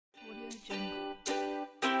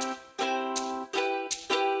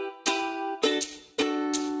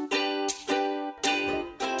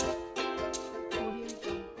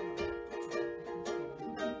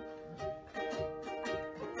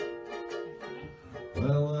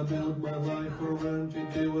Well, I built my life around you,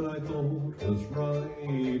 did what I thought was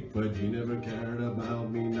right, but you never cared about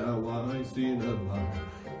me. Now I see the light.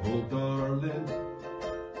 Oh darling,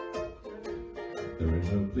 there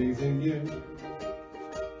is no pleasing you.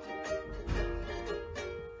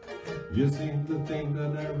 You seem to think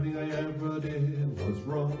that everything I ever did was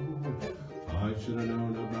wrong. I should have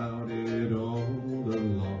known about it all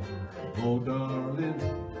along. Oh darling,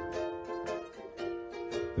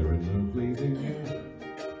 there is no pleasing you.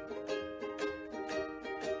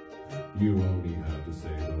 You only had to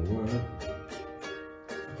say the word,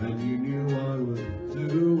 and you knew I would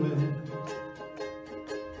do it.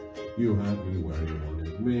 You had me where you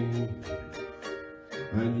wanted me,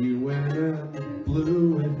 and you went and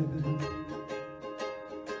blew it.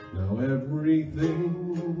 Now everything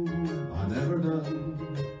I'd ever done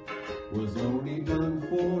was only done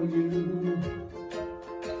for you,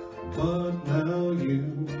 but now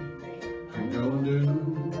you can go and do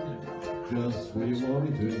just what you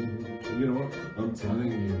want me to. You know what? I'm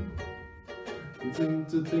telling you. You seem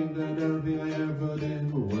to think that everything I ever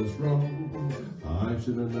did was wrong. I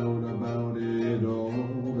should have known about it all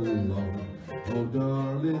along. Oh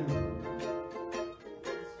darling,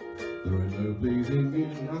 there is no pleasing you.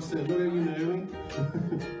 I said, look at you, Naomi.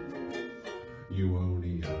 You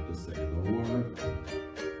only had to say the word,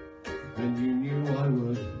 and you knew I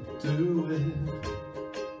would do it.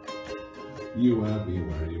 You had me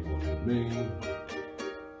where you wanted me,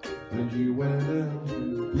 and you went and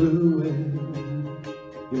blew it.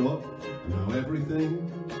 You know what? Now everything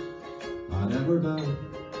I'd ever done,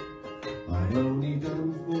 I'd only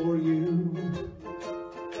done for you.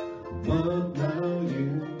 But now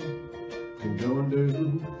you can go and do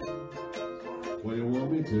what you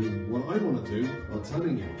want me to. What I want to do, I'm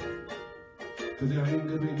telling you. Cause I ain't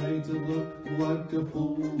gonna be made to look like a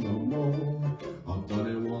fool no more. I've done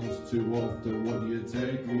it once too often, what do you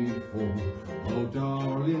take me for? Oh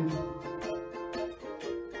darling,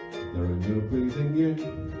 there ain't no pleasing you.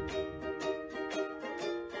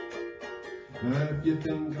 Now if you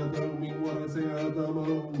think I don't mean what I say, I'm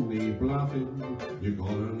only bluffing. You got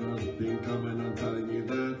another thing coming, I'm telling you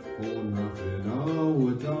that for nothing. Oh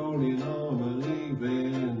darling, I'm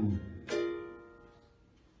leaving.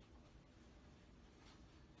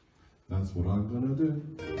 That's what I'm gonna do.